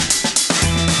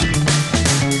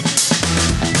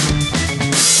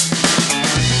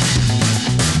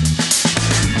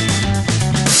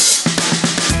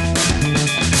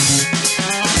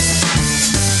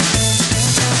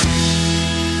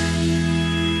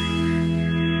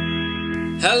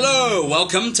Hello,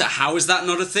 welcome to How Is That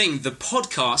Not a Thing, the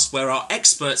podcast where our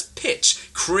experts pitch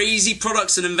crazy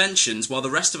products and inventions while the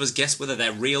rest of us guess whether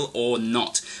they're real or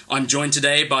not. I'm joined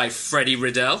today by Freddie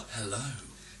Riddell. Hello.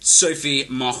 Sophie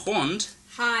Marchand.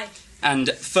 Hi. And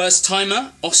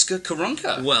first-timer Oscar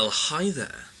Karonka. Well, hi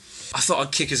there. I thought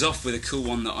I'd kick us off with a cool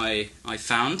one that I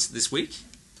found this week.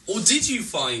 Or did you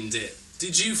find it?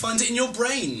 Did you find it in your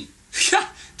brain? Yeah,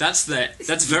 that's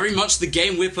very much the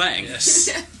game we're playing. Yes.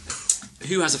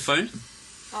 Who has a phone?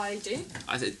 I do.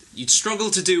 You'd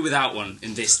struggle to do without one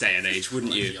in this day and age,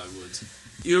 wouldn't you? Maybe I would.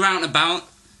 You're out and about,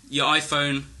 your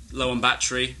iPhone, low on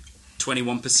battery,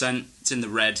 21%, it's in the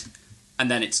red, and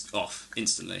then it's off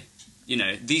instantly. You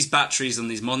know, these batteries on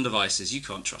these modern devices, you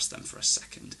can't trust them for a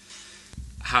second.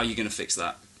 How are you going to fix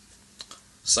that?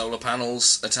 Solar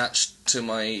panels attached to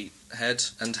my head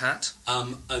and hat.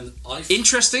 An iPhone,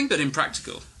 Interesting, but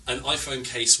impractical. an iPhone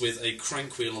case with a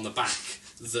crank wheel on the back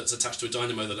that's attached to a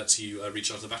dynamo that lets you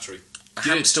recharge the battery. A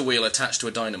hamster wheel attached to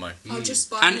a dynamo. I'll just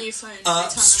buy And- a new phone every time I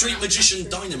Street run out of Magician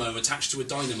battery. dynamo attached to a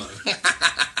dynamo.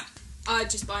 I'd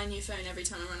just buy a new phone every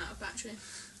time I run out of battery.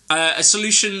 A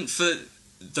solution for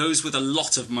those with a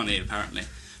lot of money, apparently.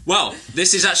 Well,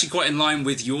 this is actually quite in line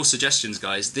with your suggestions,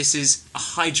 guys. This is a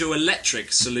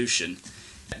hydroelectric solution.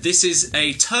 This is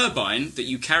a turbine that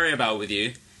you carry about with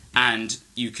you, and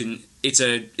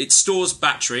it stores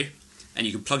battery, and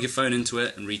you can plug your phone into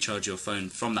it and recharge your phone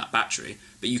from that battery.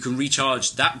 But you can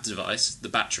recharge that device, the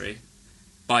battery,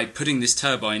 by putting this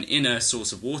turbine in a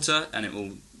source of water, and it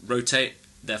will rotate,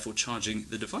 therefore charging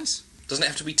the device. Doesn't it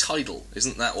have to be tidal?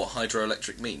 Isn't that what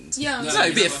hydroelectric means? Yeah. No, No, you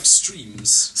it'd be have, like streams.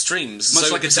 Streams. Much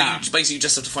so, like a so dam. you basically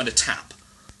just have to find a tap.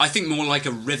 I think more like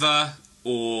a river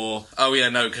or... Oh yeah,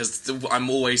 no, because I'm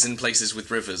always in places with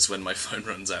rivers when my phone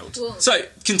runs out. Well, So,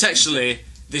 contextually,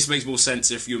 this makes more sense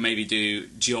if you maybe do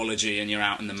geology and you're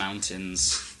out in the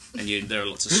mountains and there are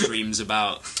lots of streams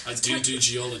about. I do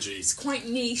geology. it's quite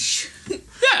niche.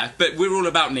 Yeah, but we're all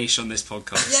about niche on this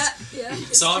podcast. yeah.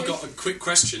 it's So I've true. got a quick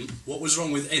question. What was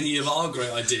wrong with any of our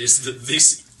great ideas that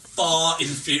this far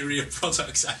inferior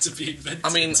products had to be invented?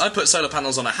 I mean, I put solar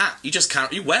panels on a hat. You just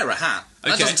can't. You wear a hat.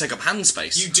 That Okay. doesn't take up hand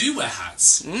space. you do wear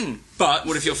hats. But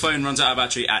what if your phone runs out of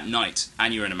battery at night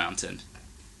and you're in a mountain?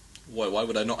 Why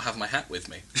would I not have my hat with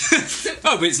me?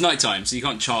 Oh, but it's nighttime, so you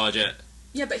can't charge it.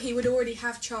 Yeah, but he would already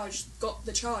have got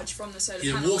the charge from the solar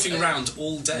You're panel. walking so- around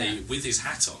all day with his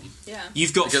hat on. Yeah.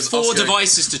 You've got Because 4 Oscar-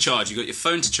 devices to charge. You've got your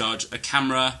phone to charge, a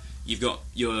camera, you've got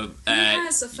your... Who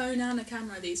has a phone and a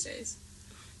camera these days?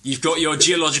 You've got your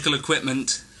geological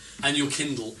equipment. And your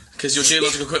Kindle. Because your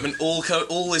geological equipment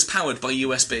all is powered by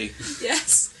USB.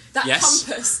 Yes. That Yes.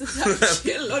 compass. That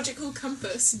geological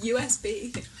compass.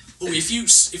 USB. Oh, if you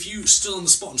stood on the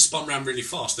spot and spun around really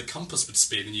fast, the compass would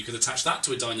spin, and you could attach that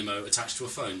to a dynamo attached to a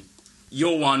phone.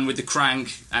 Your one with the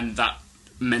crank and that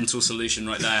mental solution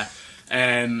right there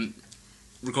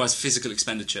requires physical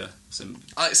expenditure. So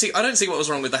I don't see what was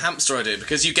wrong with the hamster idea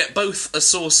because you get both a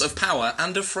source of power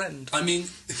and a friend. I mean,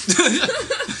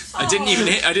 I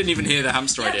didn't even hear the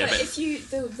hamster Yeah, idea. but But if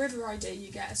the river idea,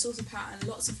 you get a source of power and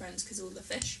lots of friends because all the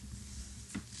fish.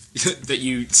 that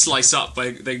you slice up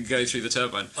by they go through the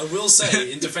turbine. I will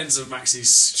say, in defence of Max's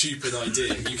stupid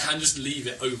idea, you can just leave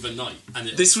it overnight, and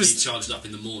it'll This be was- charged up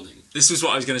in the morning. This was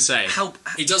what I was going to say. How?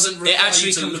 It doesn't require actually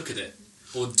you to com- look at it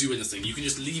or do anything. You can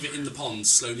just leave it in the pond,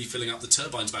 slowly filling up the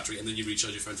turbine's battery, and then you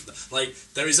recharge your phone from that. Like,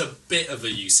 there is a bit of a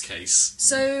use case.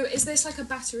 So is this like a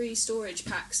battery storage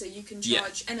pack so you can Yeah.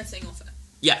 charge anything off it?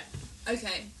 Yeah,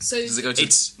 Okay, so Does it go to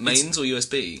It's- mains or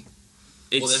USB?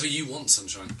 it's Whatever you want,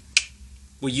 sunshine.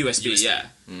 well USB, USB.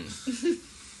 yeah.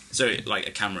 So like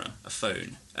a camera, a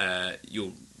phone,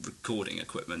 your recording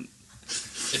equipment,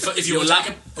 If you Your want lap-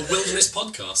 like a wilderness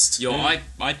podcast, your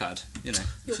iPad, you know,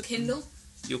 your Kindle,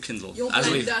 your Kindle, your as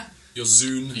we- blender, your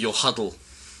Zune, Your huddle.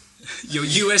 your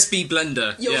USB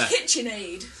blender. your yeah.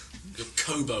 KitchenAid. your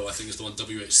Kobo, I think is the one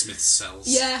W.H. Smith sells.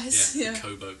 Yes, Yeah, yeah.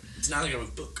 Kobo. It's an anagram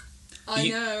of book. I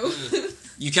You- know.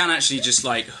 You can actually just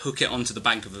like hook it onto the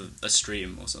bank of a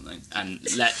stream or something and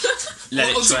let Well,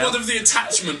 it also trail. one of the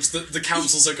attachments that the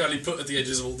council so kindly put at the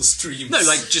edges of all the streams. No,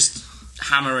 like just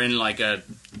hammer in like a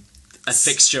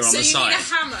fixture on So the you side. need a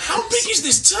hammer. how big is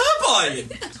this turbine?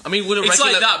 I mean, would a It's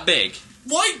regular... like that big.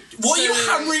 Why? What are you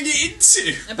So- hammering it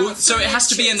into? About Well, so it 3 has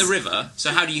to be in the inches. river.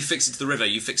 So how do you fix it to the river?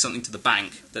 You fix something to the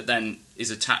bank that then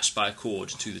is attached by a cord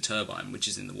to the turbine, which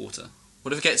is in the water.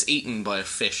 What if it gets eaten by a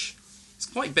fish? It's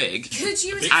quite big Could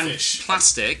you Big and fish.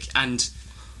 plastic and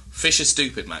Fish are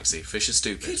stupid, Maxie. Fish are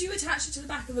stupid. could you attach it to the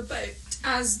back of a boat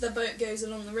as the boat goes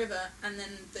along the river, and then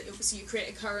obviously you create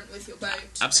a current with your boat?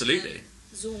 absolutely.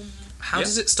 Zoom. How Yeah.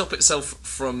 does it stop itself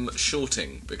from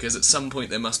shorting? Because at some point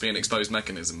there must be an exposed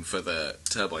mechanism for the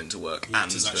turbine to work.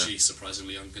 Water's and actually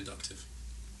surprisingly unconductive.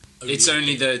 It's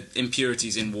only the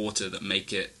impurities in water that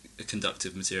make it a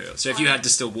conductive material. So if you had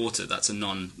distilled water, that's a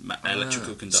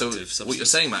non-electrical conductive substance. So what you're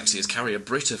saying, Maxie, is carry a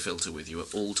Brita filter with you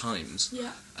at all times,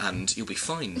 Yeah. and you'll be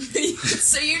fine.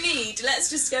 So you need, let's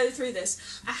just go through this,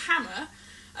 a hammer,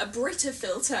 a Brita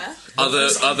filter.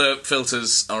 Other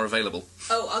filters are available.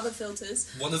 Oh, other filters.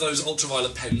 one of those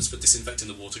ultraviolet pens for disinfecting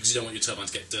the water because you don't want your turbine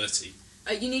to get dirty.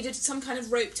 You needed some kind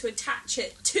of rope to attach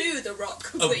it to the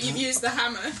rock Oh, that you've used the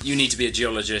hammer. You need to be a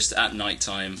geologist at night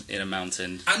time in a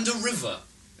mountain, And a river.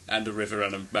 and a river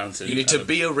and a mountain. You need to and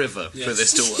be a river for Yes.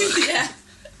 this to work. Yeah.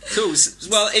 Cool.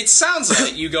 Well, it sounds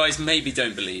like you guys maybe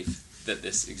don't believe that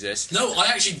this exists. No, I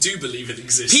actually do believe it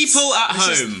exists. People at This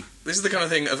is- home, This is the kind of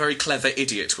thing a very clever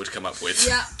idiot would come up with.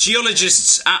 Yeah.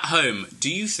 geologists at home, do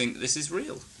you think this is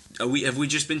real? Have we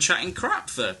just been chatting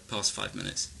crap for past 5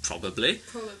 minutes? Probably.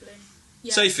 Probably.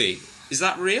 Yeah. Sophie, is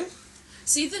that real?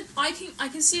 See, I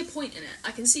can see a point in it. I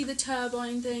can see the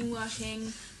turbine thing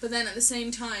working, but then at the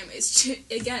same time, it's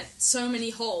again so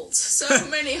many holes, so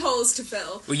many holes to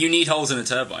fill. Well, you need holes in a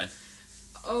turbine.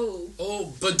 Oh,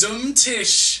 Oh,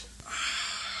 badum-tish.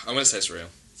 I'm going to say it's real.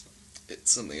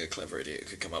 It's something a clever idiot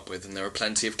could come up with, and there are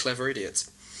plenty of clever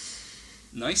idiots.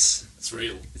 Nice. It's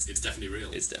real. It's definitely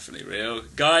real. It's definitely real.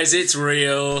 Guys, it's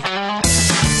real.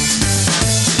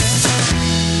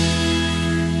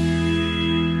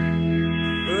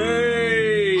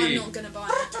 Hey! I'm not gonna buy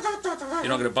it. You're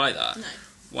not going to buy that? No.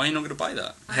 Why are you not going to buy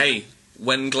that? Hey,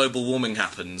 when global warming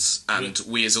happens, and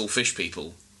we as all fish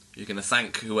people, you're going to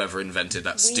thank whoever invented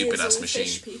that We stupid as ass all machine.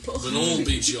 fish people. We'll all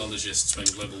be geologists when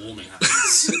global warming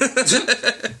happens.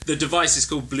 The device is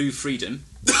called Blue Freedom,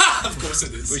 Of course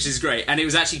it is. which is great, and it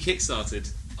was actually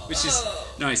kickstarted, which is Oh.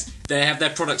 nice. They have their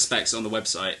product specs on the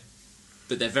website,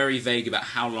 but they're very vague about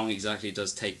how long exactly it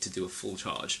does take to do a full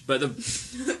charge. But the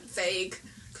Vague.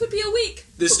 Could be a week.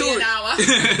 The Could story- be an hour.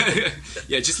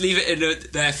 yeah, just leave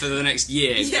it there for the next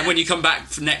year, Yeah. and when you come back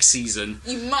for next season,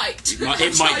 You might. It might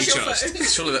be Charge your charged. phone.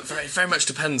 Surely that very, very much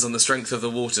depends on the strength of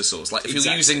the water source. Like, if Exactly.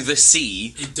 you're using the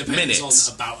sea, It depends minutes.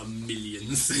 on about a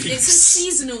million things. It's a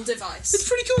seasonal device. it's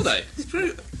pretty cool though. It's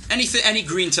pretty, any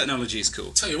green technology is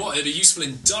cool. Tell you what, it'd be useful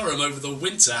in Durham over the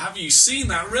winter. Have you seen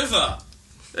that river?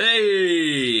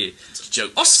 Hey,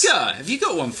 Joke. Oscar, have you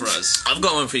got one for us? I've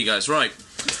got one for you guys, right.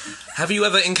 Have you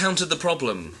ever encountered the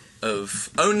problem of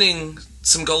owning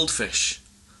some goldfish,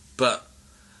 but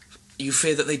you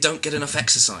fear that they don't get enough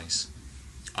exercise?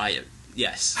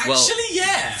 Yes. Well, Actually,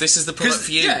 yeah. This is the product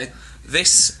for you. yeah.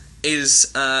 This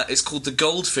is it's called the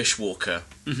Goldfish Walker,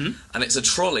 and it's a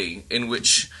trolley in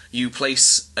which you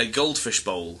place a goldfish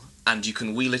bowl and you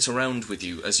can wheel it around with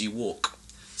you as you walk.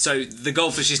 So the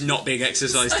goldfish is not being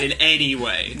exercised in any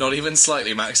way. Not even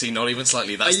slightly, Maxie, not even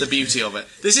slightly. That's the beauty of it.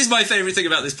 This is my favourite thing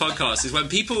about this podcast, is when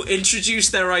people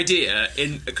introduce their idea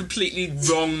in a completely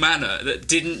wrong manner that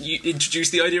didn't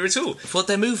introduce the idea at all. If what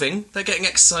they're moving, they're getting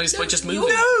exercised by just moving.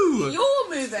 No! You're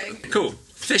moving. Cool.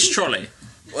 Fish trolley.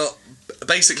 Well,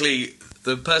 basically,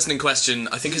 the person in question,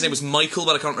 I think his name was Michael,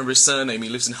 but I can't remember his surname. He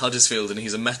lives in Huddersfield and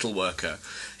he's a metal worker.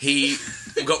 He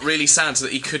got really sad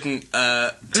that he couldn't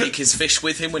take his fish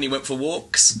with him when he went for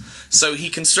walks. So he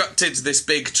constructed this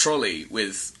big trolley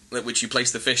with which you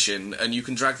place the fish in, and you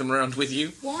can drag them around with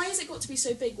you. Why has it got to be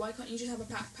so big? Why can't you just have a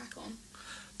backpack on?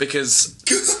 Because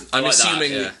I'm like that,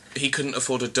 assuming yeah. he couldn't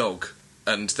afford a dog,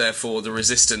 and therefore the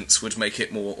resistance would make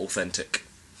it more authentic.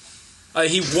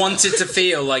 He wanted to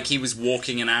feel like he was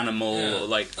walking an animal, Yeah. or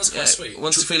like. That's quite sweet.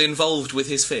 Wants to feel involved with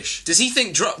his fish. Does he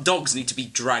think dogs need to be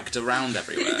dragged around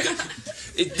everywhere?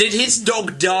 Did his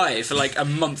dog die for like a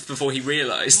month before he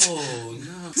realised? Oh,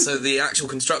 no. So the actual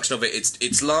construction of it,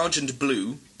 it's large and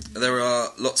blue. There are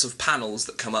lots of panels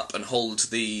that come up and hold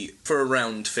for a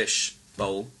round fish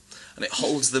bowl, and it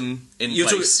holds them in You're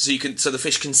place so the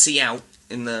fish can see out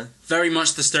in the. Very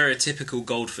much the stereotypical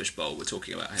goldfish bowl we're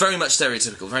talking about here. Very much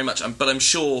stereotypical, very much. But I'm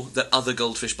sure that other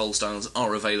goldfish bowl styles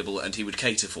are available, and he would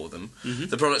cater for them.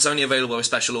 The product's only available by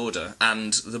special order,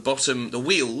 and the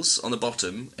wheels on the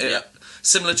bottom,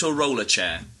 similar to a roller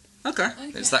chair. Okay.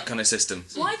 Okay. It's that kind of system.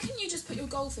 Why couldn't you just put your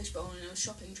goldfish bowl in a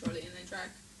shopping trolley and then drag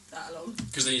that along?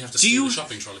 Because then you have to Do steal you- the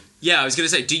shopping trolley. Yeah, I was going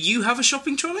to say, do you have a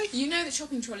shopping trolley? You know that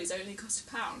shopping trolleys only cost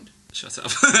 £1. Shut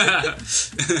up.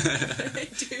 They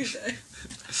do though.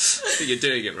 I think you're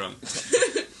doing it wrong.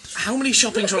 How many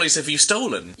shopping trolleys have you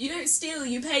stolen? You don't steal,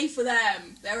 you pay for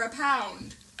them. They're £1.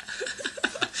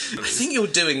 I think you're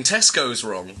doing Tesco's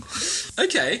wrong.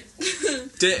 Okay.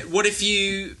 What if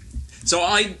you... So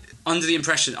under the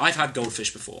impression, I've had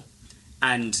goldfish before,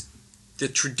 and the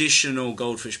traditional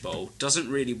goldfish bowl doesn't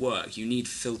really work. You need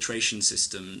filtration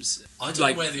systems. I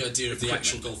don't know where the idea of the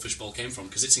actual goldfish bowl came from,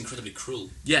 because it's incredibly cruel.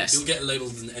 Yes. You'll get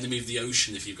labelled an enemy of the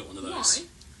ocean if you've got one of those. Why?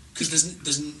 Because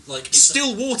there's like... It's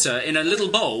Still water in a little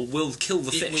bowl will kill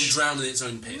the it will fish. drown in its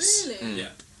own piss. Really? Yeah.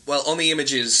 Well, on the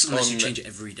images... Unless on you change it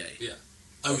every day. Yeah.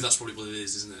 Oh, that's probably what it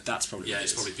is, isn't it? That's probably Yeah, what it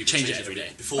it's is. probably people Change it every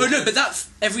day. Before Oh no, but that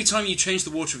every time you change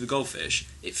the water of the goldfish,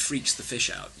 it freaks the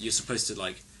fish out. You're supposed to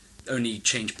like only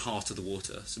change part of the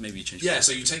water, so maybe you change. Yeah, part.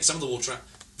 so you take some of the water out.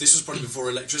 This was probably before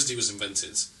electricity was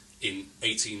invented in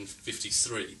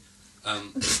 1853.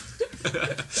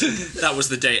 That was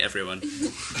the date, everyone.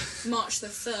 March the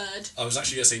 3rd. I was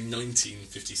actually going to say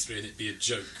 1953 and it'd be a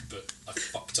joke, but I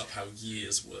fucked up how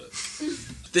years work.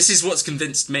 This is what's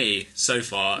convinced me so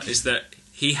far, is that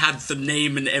he had the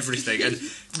name and everything, and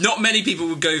not many people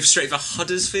would go straight for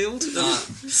Huddersfield.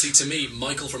 See, to me,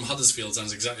 Michael from Huddersfield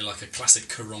sounds exactly like a classic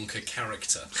Karonka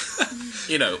character.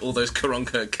 You know, all those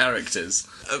Karonka characters.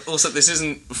 Also, this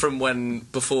isn't from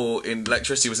before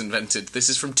electricity was invented. This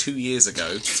is from 2 years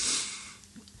ago.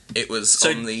 It was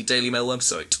on the Daily Mail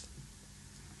website.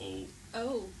 Oh.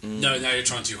 Oh. No, now you're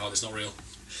trying too hard, it's not real.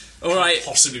 All right, Can't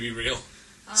possibly be real.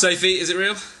 Sophie, is it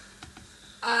real?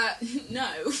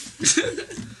 No.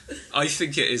 I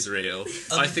think it is real.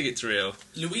 I think it's real.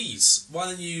 Louise, why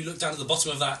don't you look down at the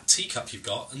bottom of that teacup you've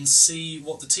got and see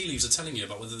what the tea leaves are telling you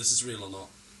about whether this is real or not?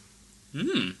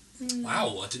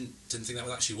 Wow, I didn't think that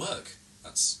would actually work.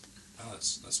 That's kind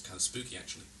of spooky,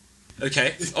 actually.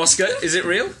 Okay, Oscar, is it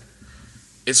real?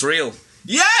 It's real.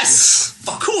 Yes!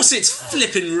 Of course it's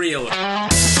flippin' real. Well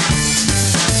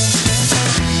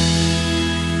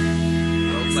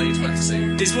played,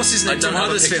 Maxine. Is what's his name don't from have a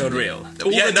Huddersfield picture. real?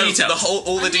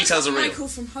 All the details are real. Michael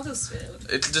from Huddersfield.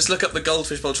 Just look up the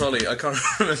Goldfish Bowl trolley. I can't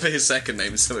remember his second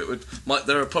name, so it would.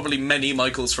 There are probably many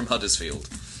Michaels from Huddersfield.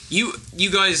 You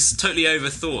guys totally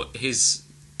overthought his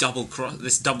double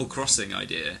crossing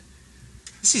idea.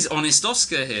 This is honest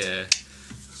Oscar here.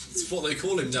 It's what they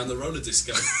call him down the roller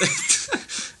disco.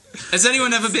 Has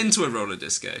anyone ever been to a roller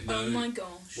disco? Oh my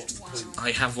gosh! What's the Wow. point?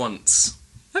 I have once.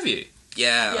 Have you?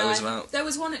 Yeah, I was about. There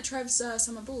was one at Trev's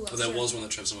summer ball. Oh, there was one at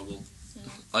Trev Summer Ball.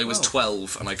 I was Oh.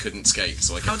 12 and I couldn't skate,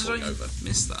 so I How kept did falling I over.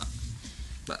 miss that?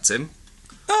 That's him.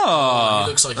 Oh,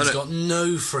 He looks like he's got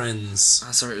no friends.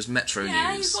 Ah, sorry, it was Metro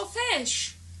Yeah, News. you've got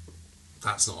fish.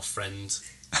 That's not a friend.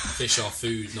 Fish are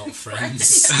food, not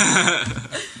friends.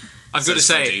 I've got to Says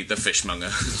say, Freddy, the fishmonger.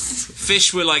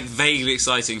 fish were like vaguely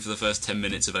exciting for the first 10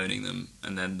 minutes of owning them,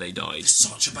 and then they died.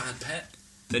 Such a bad pet.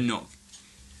 They're not.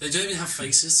 They don't even have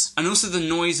faces. And also the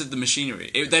noise of the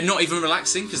machinery. They're not even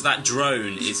relaxing because that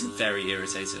drone is very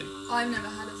irritating. I've never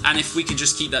had a fish. And if we could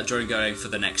just keep that drone going for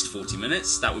the next 40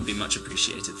 minutes, that would be much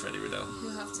appreciated, Freddie Riddell.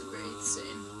 He'll have to breathe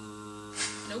soon.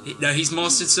 Nope. No, he's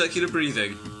mastered circular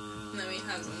breathing. No, he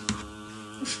hasn't.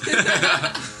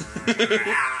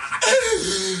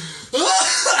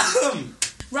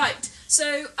 Right.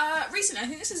 So recently, I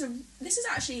think this is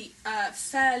actually a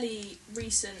fairly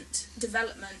recent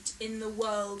development in the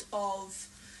world of.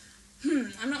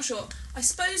 I'm not sure. I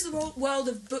suppose the world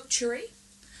of butchery,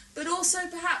 but also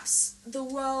perhaps the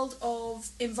world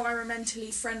of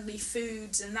environmentally friendly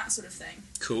foods and that sort of thing.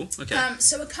 Cool, okay.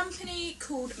 So a company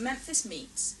called Memphis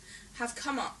Meats have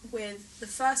come up with the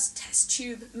first test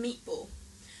tube meatball.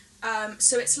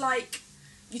 So it's like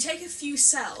you take a few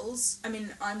cells. I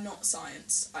mean, I'm not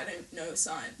science. I don't know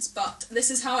science, but this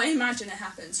is how I imagine it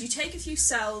happens. You take a few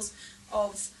cells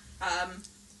of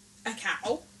a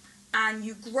cow, and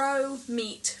you grow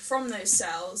meat from those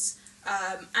cells,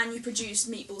 and you produce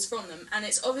meatballs from them. And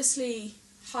it's obviously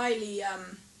highly, a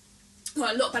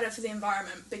lot better for the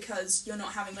environment because you're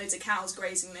not having loads of cows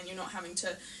grazing, then you're not having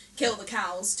to kill the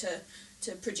cows to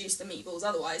produce the meatballs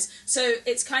otherwise. So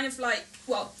it's kind of like,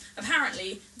 well,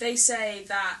 apparently they say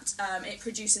that it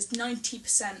produces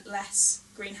 90% less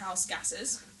greenhouse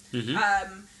gases.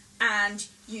 And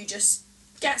you just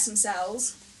get some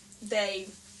cells, they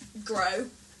grow,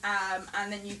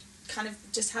 and then you kind of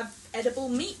just have edible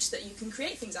meat that you can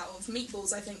create things out of.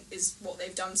 Meatballs, I think, is what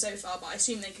they've done so far, but I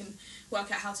assume they can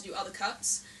work out how to do other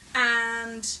cuts.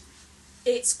 And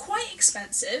it's quite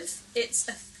expensive. It's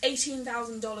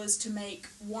 $18,000 to make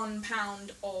 1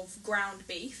 pound of ground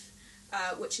beef,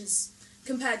 which is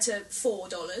compared to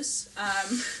 $4.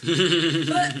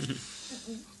 But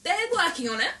they're working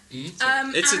on it.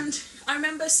 And I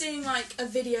remember seeing like a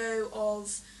video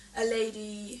of a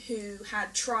lady who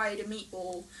had tried a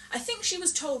meatball. I think she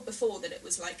was told before that it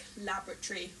was like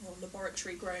laboratory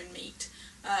grown meat.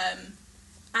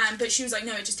 But she was like,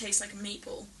 no, it just tastes like a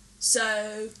meatball.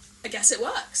 So I guess it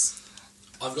works.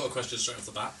 I've got a question straight off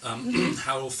the bat.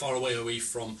 How far away are we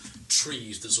from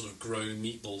trees that sort of grow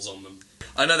meatballs on them?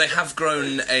 I know they have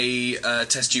grown a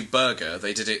test tube burger.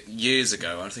 They did it years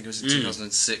ago. I think it was in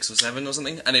 2006 or 7 or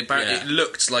something. And it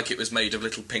looked like it was made of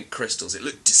little pink crystals. It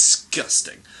looked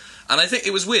disgusting. And I think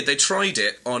it was weird. They tried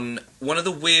it on one of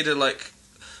the weirder, like,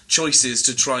 choices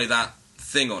to try that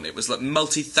thing on. It was like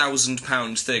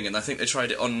multi-thousand-pound thing, and I think they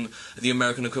tried it on the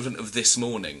American equivalent of This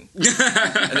Morning.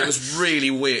 And it was really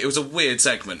weird. It was a weird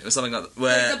segment. It was something like that,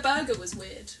 where The burger was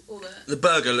weird, or the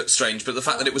burger looked strange, but the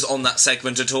fact that it was on that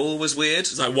segment at all was weird.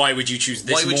 It's like, why would you choose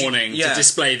This Morning to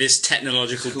display this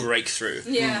technological breakthrough?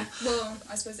 Yeah, well,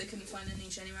 I suppose they couldn't find a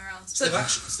niche anywhere else. So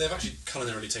they've actually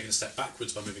culinarily taken a step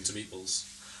backwards by moving to meatballs,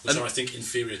 which are, I think,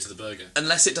 inferior to the burger.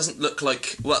 Unless it doesn't look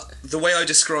like... Well, the way I would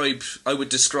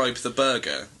describe the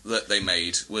burger that they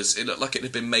made was it looked like it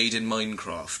had been made in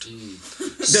Minecraft.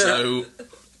 So,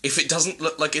 if it doesn't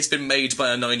look like it's been made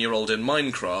by a 9-year-old in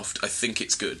Minecraft, I think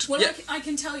it's good. Well, I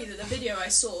can tell you that the video I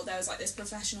saw, there was like this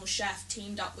professional chef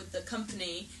teamed up with the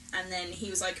company, and then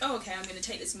he was like, oh, okay, I'm going to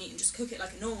take this meat and just cook it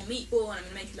like a normal meatball, and I'm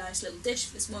going to make a nice little dish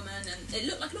for this woman, and it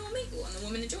looked like a normal meatball, and the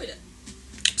woman enjoyed it.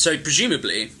 So,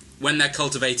 presumably, when they're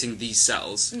cultivating these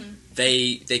cells,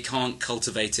 they can't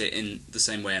cultivate it in the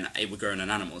same way it would grow in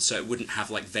an animal, so it wouldn't have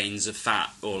like veins of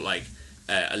fat or like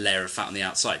a layer of fat on the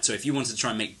outside. So if you wanted to try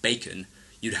and make bacon,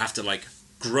 you'd have to like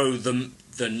grow the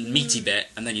meaty bit,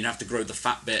 and then you'd have to grow the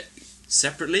fat bit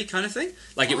separately, kind of thing.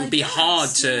 Like it would be hard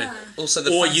to. Yeah. Also,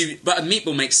 but a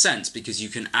meatball makes sense because you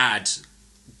can add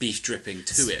beef dripping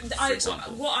to it, for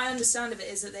example. What I understand of it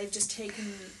is that they've just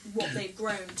taken what they've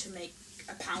grown to make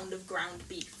a pound of ground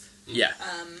beef. Yeah.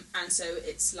 And so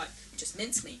it's like just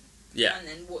mincemeat. Yeah. And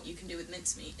then what you can do with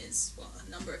mincemeat is, well, a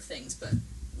number of things, but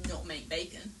not make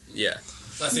bacon. Yeah.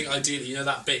 I think ideally, you know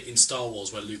that bit in Star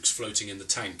Wars where Luke's floating in the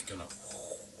tank, going up.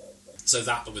 So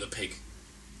that, but with a pig.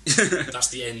 That's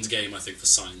the end game, I think, for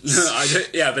science.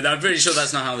 But I'm pretty sure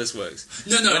that's not how this works.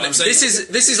 No. I'm saying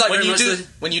this is like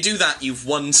when you do that, you've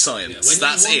won science.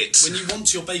 That's it. When you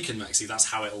want your bacon, Maxie, that's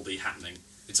how it'll be happening.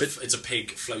 It's a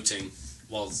pig floating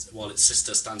while its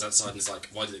sister stands outside and is like,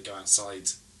 why did it go outside?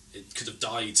 It could have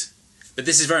died. But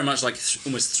this is very much like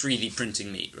almost 3D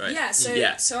printing meat, right? Yeah,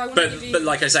 so I want to give you... But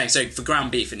like I was saying, so for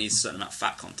ground beef it needs a certain amount of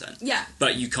fat content. Yeah.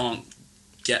 But you can't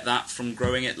get that from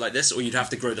growing it like this, or you'd have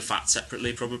to grow the fat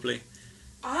separately, probably.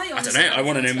 I don't know, I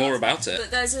want to know more about it.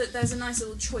 But there's a nice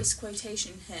little choice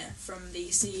quotation here from the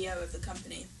CEO of the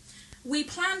company. We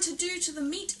plan to do to the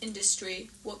meat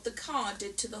industry what the car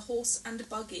did to the horse and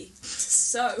buggy.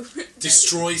 So...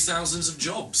 Destroy thousands of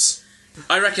jobs.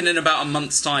 I reckon in about a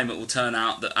month's time it will turn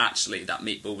out that actually that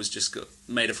meatball was just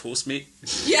made of horse meat.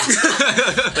 Yeah.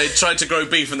 They tried to grow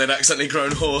beef and they'd accidentally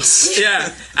grown horse.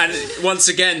 Yeah, and once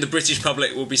again the British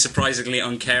public will be surprisingly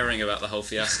uncaring about the whole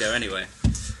fiasco anyway.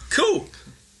 Cool.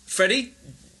 Freddie,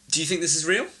 do you think this is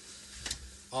real?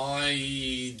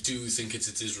 I do think it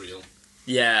is real.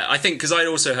 Yeah, I think, because I'd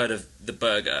also heard of the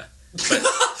burger. But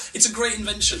it's a great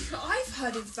invention. I've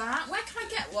heard of that. Where can I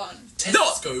get one?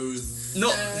 Tesco's.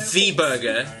 Not the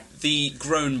burger, the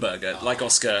grown burger, like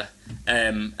Oscar.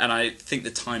 And I think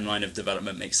the timeline of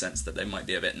development makes sense that they might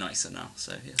be a bit nicer now.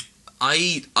 So yeah.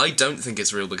 I don't think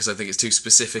it's real because I think it's too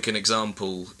specific an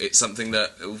example. It's something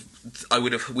that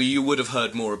you would have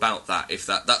heard more about that if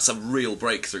that's a real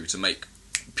breakthrough to make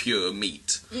pure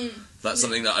meat. That's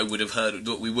something that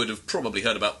we would have probably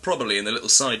heard about in the little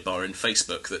sidebar in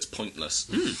Facebook that's pointless.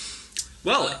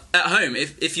 Well, at home,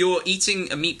 if you're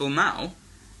eating a meatball now,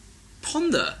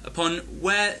 ponder upon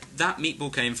where that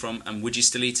meatball came from and would you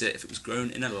still eat it if it was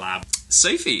grown in a lab.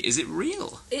 Sophie, is it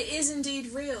real? It is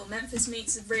indeed real. Memphis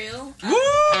Meats is real. Woo!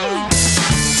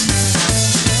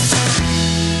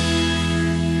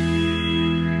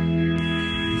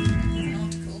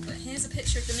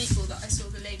 Picture of the meatball that I saw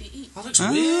the lady eat. That looks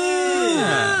weird.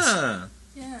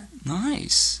 Yeah.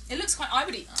 Nice. It looks quite... I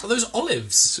would eat that. Are those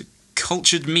olives? So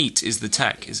cultured meat is the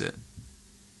tech, is it?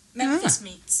 Memphis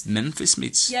Meats. Memphis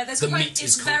Meats. Yeah, there's The quite... meat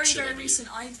It's is very, cultured, I very believe. recent.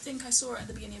 I think I saw it at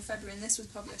the beginning of February, and this was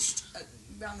published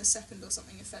around the 2nd or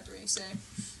something of February, so...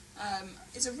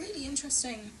 it's a really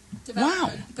interesting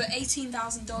development. Wow. But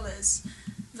 $18,000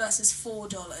 versus $4,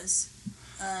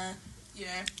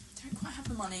 don't quite have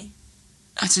the money.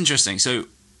 That's interesting. So,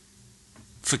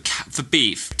 for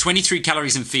beef, 23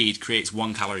 calories in feed creates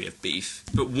 1 calorie of beef,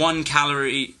 but 1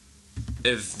 calorie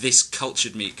of this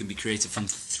cultured meat can be created from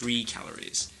 3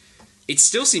 calories. It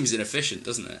still seems inefficient,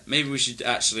 doesn't it? Maybe we should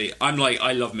actually... I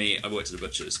love meat, I worked at a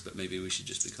butcher's, but maybe we should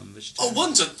just become vegetarian.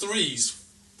 1 to 3's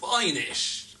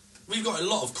fine-ish. We've got a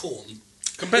lot of corn.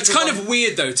 Compared It's to kind one- of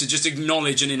weird though to just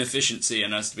acknowledge an inefficiency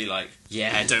and us to be like,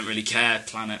 yeah, I don't really care,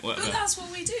 planet, whatever. But that's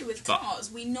what we do with But-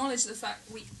 cars. We acknowledge the fact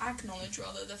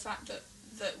the fact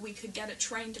that we could get a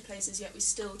train to places, yet we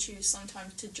still choose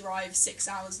sometimes to drive 6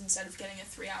 hours instead of getting a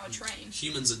 3-hour train.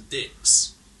 Humans are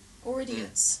dicks. Or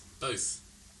idiots. Both.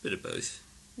 Bit of both.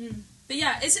 But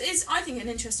yeah, it's I think an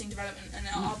interesting development, and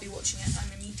I'll be watching it.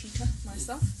 I'm a meat eater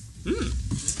myself.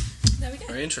 There we go.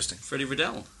 Very interesting. Freddie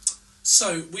Riddell,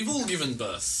 So, we've all given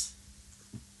birth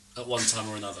at one time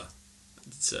or another.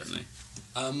 certainly.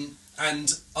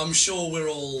 And I'm sure we're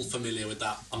all familiar with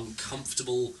that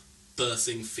uncomfortable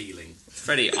birthing feeling.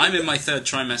 Freddie, I'm in my 3rd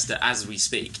trimester as we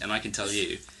speak, and I can tell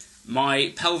you,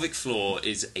 my pelvic floor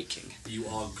is aching. You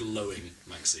are glowing,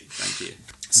 Maxie. Thank you.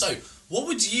 So, what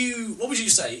would you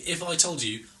say if I told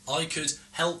you I could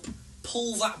help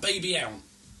pull that baby out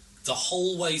the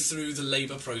whole way through the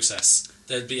labour process?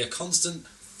 There'd be a constant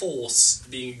force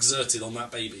being exerted on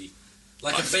that baby.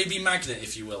 Like a baby magnet,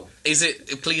 if you will. Is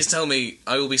it? Please tell me.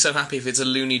 I will be so happy if it's a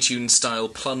Looney Tunes style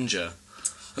plunger.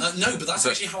 No, but that's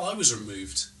actually how I was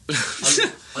removed. I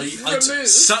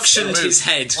Suctioned his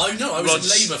head. I know, I was Rod- in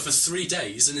labour for 3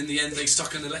 days, and in the end they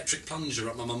stuck an electric plunger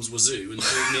up my mum's wazoo and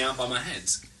pulled me out by my head.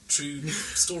 True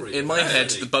story. In my head,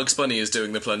 Really. the Bugs Bunny is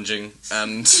doing the plunging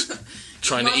and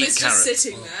trying to Mum eat is carrots. just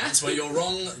sitting Well, there. that's where you're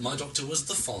wrong. My doctor was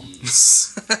the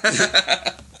Fonz.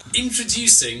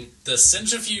 Introducing the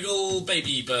centrifugal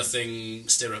baby birthing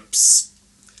stirrups.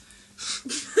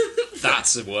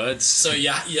 That's a word. So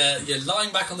you're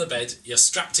lying back on the bed, you're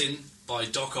strapped in by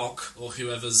Doc Ock or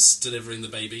whoever's delivering the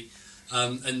baby,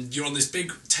 and you're on this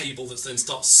big table that then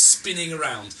starts spinning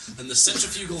around, and the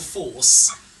centrifugal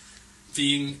force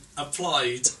being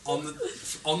applied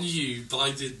on you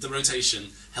by the rotation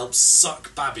helps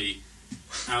suck Babby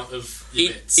out of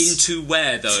your bits. Into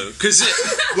where though? Because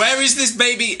where is this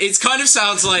baby? It kind of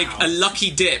sounds like a lucky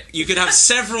dip. You could have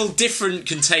several different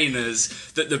containers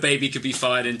that the baby could be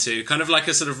fired into, kind of like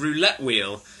a sort of roulette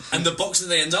wheel. And the box that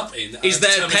they end up in Is there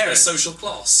a determines their parent? social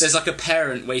class. There's like a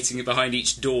parent waiting behind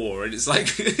each door, and it's like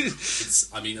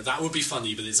I mean, that would be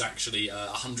funny, but it's actually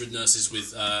 100 nurses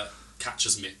with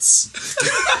catcher's mitts.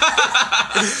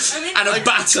 I mean, and a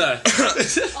batter.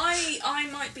 I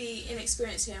might be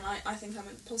inexperienced here, and I think I'm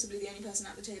possibly the only person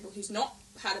at the table who's not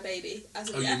had a baby as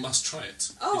of Oh, yet. you must try it.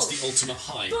 Oh. It's the ultimate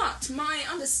high. But my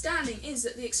understanding is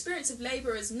that the experience of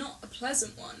labour is not a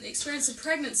pleasant one. The experience of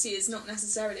pregnancy is not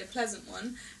necessarily a pleasant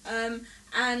one.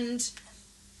 And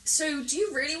so do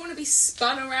you really want to be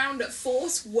spun around at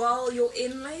force while you're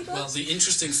in labour? Well, the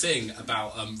interesting thing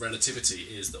about relativity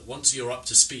is that once you're up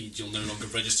to speed, you'll no longer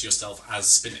register yourself as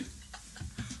spinning.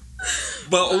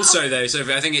 Well, also though,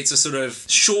 Sophie, I think it's a sort of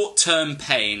short-term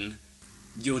pain.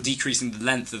 You're decreasing the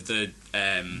length of the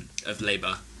of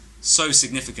labour so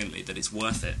significantly that it's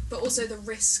worth it. But also the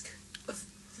risk of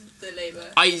the labour.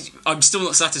 I'm still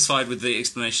not satisfied with the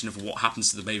explanation of what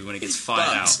happens to the baby when it gets fired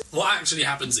But out. what actually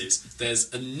happens is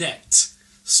there's a net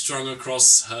strung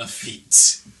across her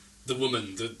feet. The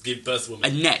woman, the give birth woman.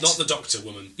 A net? Not the doctor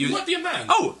woman. You might be a man.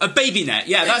 Oh, a baby net.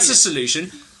 Yeah, that's a net.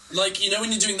 solution. Like, you know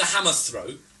when you're doing the hammer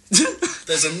throw?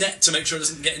 There's a net to make sure it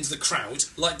doesn't get into the crowd.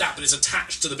 Like that, but it's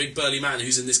attached to the big burly man,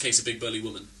 who's in this case a big burly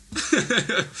woman.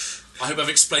 I hope I've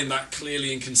explained that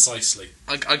clearly and concisely.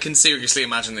 I can seriously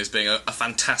imagine this being a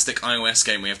fantastic iOS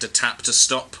game where you have to tap to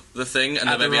stop the thing and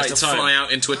At then the maybe you right have to time. fly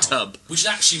out into a tub. We should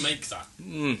actually make that.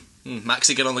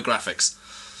 Maxi, get on the graphics.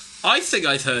 I think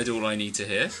I've heard all I need to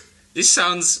hear. This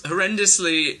sounds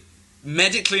horrendously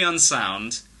medically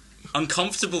unsound,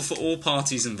 uncomfortable for all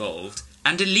parties involved,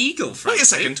 and illegal, frankly.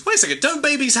 Wait a second. Don't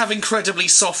babies have incredibly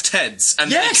soft heads and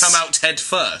Yes! they come out head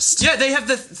first? Yeah, they have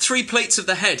the 3 plates of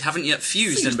the head haven't yet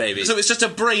fused in baby. So it's just a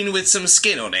brain with some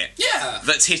skin on it Yeah!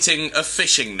 that's hitting a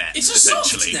fishing net, It's a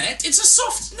essentially. soft net! It's a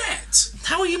soft net!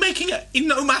 How are you making it?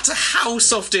 No matter how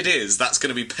soft it is, that's going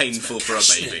to be painful for a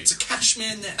Cashmere. baby. It's a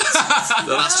cashmere net.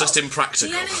 No, that's just The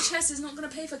impractical. NHS is not going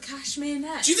to pay for cashmere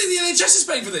nets. Do you think the NHS is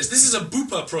paying for this? This is a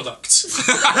Bupa product.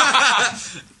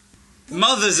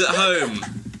 Mothers at home,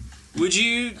 would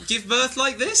you give birth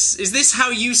like this? Is this how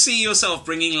you see yourself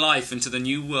bringing life into the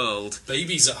new world?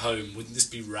 Babies at home, wouldn't this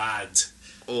be rad?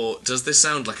 Or does this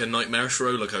sound like a nightmarish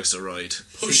roller coaster ride?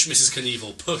 Push, Mrs.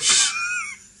 Knievel, push.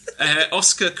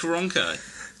 Oscar Karonka,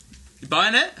 you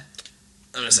buying it?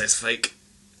 I'm gonna say it's fake.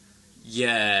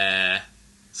 Yeah.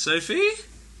 Sophie?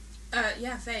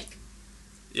 Yeah, fake.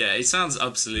 Yeah, it sounds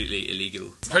absolutely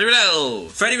illegal. Freddie Riddell!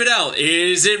 Freddie Riddell,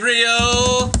 is it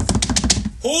real?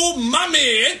 Oh, mummy,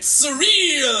 it's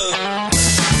real!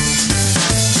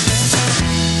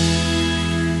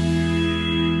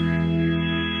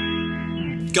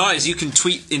 Guys, you can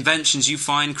tweet inventions you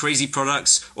find, crazy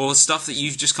products, or stuff that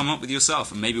you've just come up with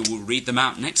yourself, and maybe we'll read them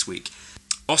out next week.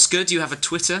 Oscar, do you have a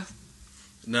Twitter?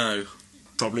 No.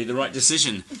 Probably the right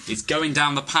decision. It's going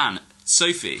down the pan.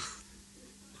 Sophie?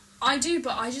 I do,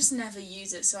 but I just never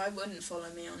use it, so I wouldn't follow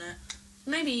me on it.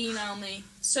 Maybe email me,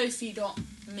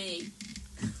 sophie.me.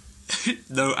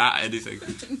 No at anything.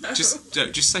 No.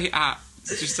 Just say at.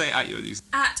 Just say at your news.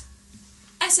 At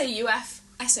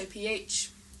SAUFSOPH.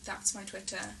 That's my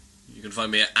Twitter. You can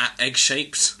find me at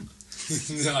Egg-Shaped.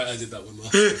 No, I did that one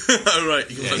last. Oh, right.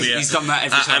 You can find me He's done that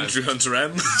every at time. Andrew Hunter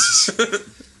M.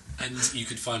 And you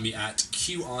could find me at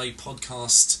QI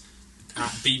Podcast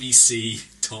at bbc.com.uk.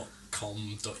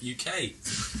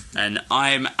 And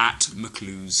I'm at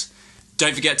McCluse.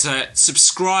 Don't forget to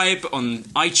subscribe on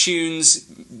iTunes,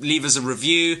 leave us a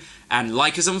review, and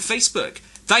like us on Facebook.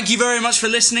 Thank you very much for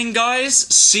listening, guys.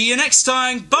 See you next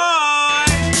time.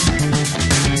 Bye!